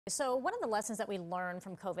So one of the lessons that we learned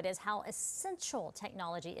from COVID is how essential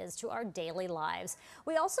technology is to our daily lives.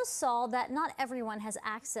 We also saw that not everyone has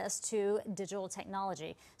access to digital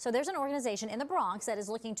technology. So there's an organization in the Bronx that is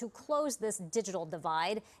looking to close this digital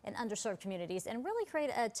divide in underserved communities and really create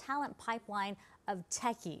a talent pipeline of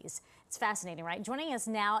techies. It's fascinating, right? Joining us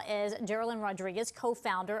now is Jerelyn Rodriguez,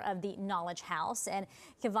 co-founder of the Knowledge House, and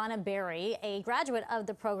Quiana Berry, a graduate of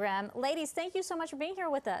the program. Ladies, thank you so much for being here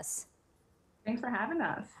with us. Thanks for having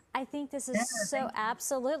us. I think this is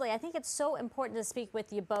absolutely. I think it's so important to speak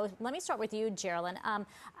with you both. Let me start with you, Jerelyn,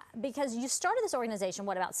 because you started this organization,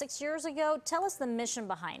 what, about 6 years ago? Tell us the mission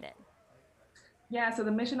behind it. Yeah, so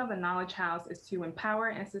the mission of the Knowledge House is to empower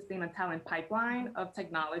and sustain a talent pipeline of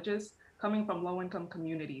technologists coming from low-income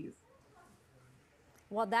communities.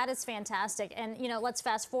 Well, that is fantastic. And, you know, let's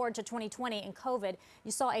fast forward to 2020 and COVID.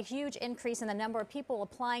 You saw a huge increase in the number of people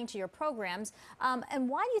applying to your programs. And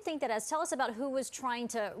why do you think that is? Tell us about who was trying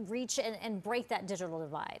to reach and break that digital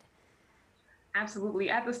divide. Absolutely.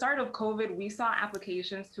 At the start of COVID, we saw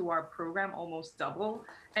applications to our program almost double.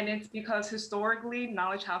 And it's because historically,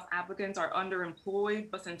 Knowledge House applicants are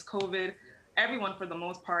underemployed, but since COVID, everyone for the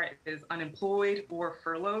most part is unemployed or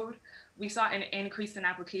furloughed. We saw an increase in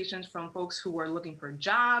applications from folks who were looking for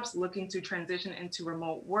jobs, looking to transition into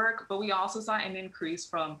remote work, but we also saw an increase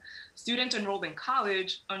from students enrolled in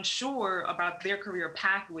college, unsure about their career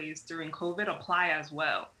pathways during COVID, apply as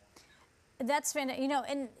well. That's fantastic. You know,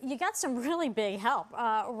 and you got some really big help.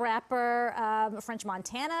 Rapper French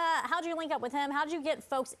Montana, how did you link up with him? How did you get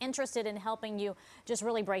folks interested in helping you just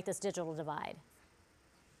really break this digital divide?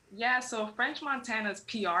 Yeah, so French Montana's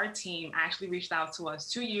PR team actually reached out to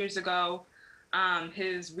us 2 years ago.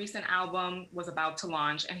 His recent album was about to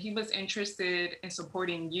launch, and he was interested in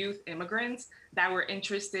supporting youth immigrants that were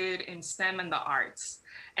interested in STEM and the arts.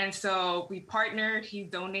 And so we partnered, he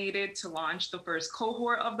donated to launch the first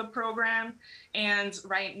cohort of the program. And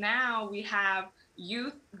right now we have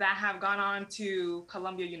youth that have gone on to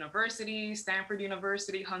Columbia University, Stanford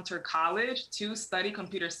University, Hunter College to study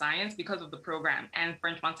computer science because of the program and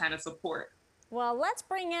French Montana support. Well, let's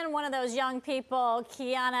bring in one of those young people,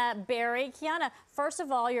 Quiana Berry. Quiana, first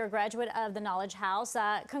of all, you're a graduate of the Knowledge House.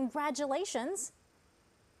 Congratulations.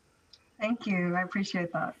 Thank you. I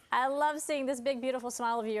appreciate that. I love seeing this big, beautiful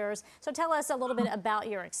smile of yours. So tell us a little bit about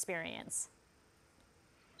your experience.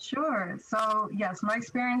 Sure. So yes, my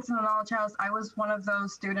experience in the Knowledge House, I was one of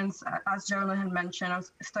those students, as Jerelyn had mentioned, I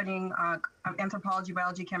was studying anthropology,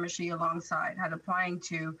 biology, chemistry alongside, had applying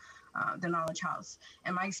to the Knowledge House.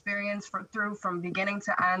 And my experience from beginning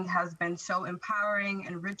to end has been so empowering,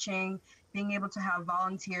 enriching, being able to have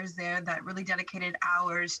volunteers there that really dedicated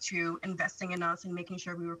hours to investing in us and making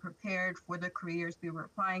sure we were prepared for the careers we were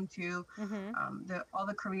applying to. All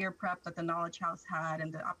the career prep that the Knowledge House had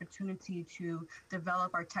and the opportunity to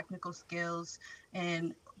develop our technical skills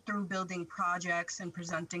and through building projects and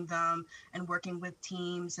presenting them and working with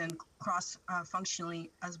teams and cross-functionally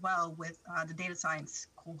as well with the data science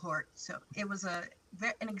cohort. So it was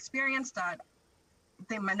an experience that I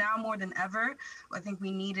think now more than ever, I think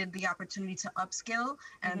we needed the opportunity to upskill,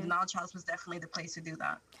 and the Knowledge House was definitely the place to do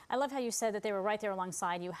that. I love how you said that they were right there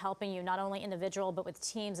alongside you, helping you, not only individual, but with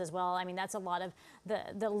teams as well. I mean, that's a lot of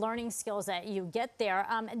the learning skills that you get there.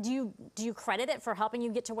 Do you credit it for helping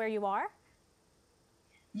you get to where you are?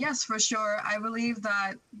 Yes, for sure. I believe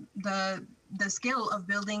that the skill of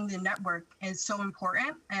building the network is so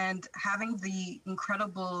important, and having the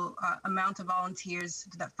incredible amount of volunteers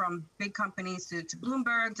that from big companies to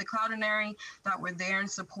Bloomberg to Cloudinary that were there and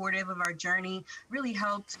supportive of our journey really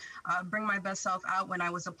helped bring my best self out when I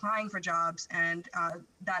was applying for jobs, and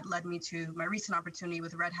that led me to my recent opportunity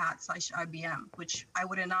with Red Hat/IBM, which I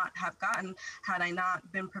would not have gotten had I not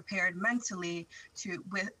been prepared mentally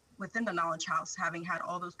within the Knowledge House, having had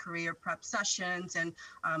all those career prep sessions and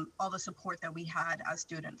all the support that we had as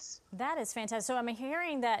students. That is fantastic. So I'm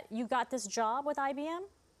hearing that you got this job with IBM?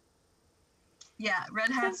 Yeah,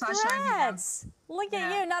 Red Hat/IBM. Look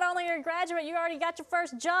at you. Not only are you a graduate, you already got your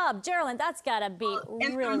first job. Jerelyn, that's got to be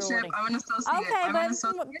really rewarding. I'm an associate. Okay,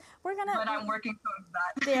 but I'm working towards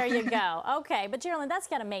that. There you go. Okay, but Jerelyn, that's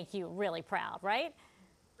got to make you really proud, right?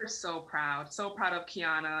 We're so proud of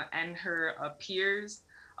Quiana and her peers.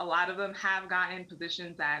 A lot of them have gotten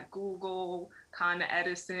positions at Google, Con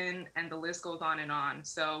Edison, and the list goes on and on.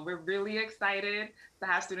 So we're really excited to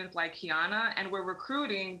have students like Quiana, and we're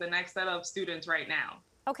recruiting the next set of students right now.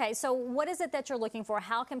 Okay, so what is it that you're looking for?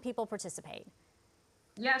 How can people participate?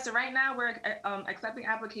 Yeah, so right now we're accepting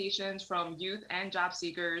applications from youth and job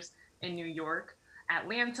seekers in New York,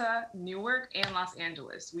 Atlanta, Newark, and Los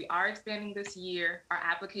Angeles. We are expanding this year. Our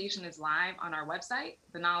application is live on our website,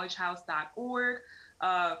 theknowledgehouse.org.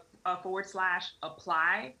 /apply.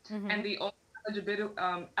 And the only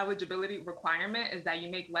eligibility requirement is that you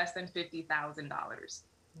make less than $50,000.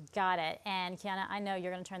 Got it. And Quiana, I know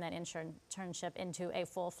you're going to turn that internship into a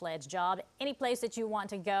full-fledged job. Any place that you want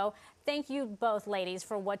to go. Thank you both, ladies,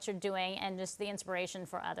 for what you're doing and just the inspiration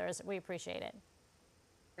for others. We appreciate it.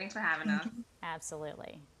 Thanks for having us.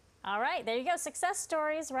 Absolutely. All right, there you go. Success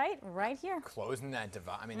stories, right here. Closing that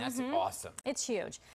divide. I mean, that's awesome. It's huge.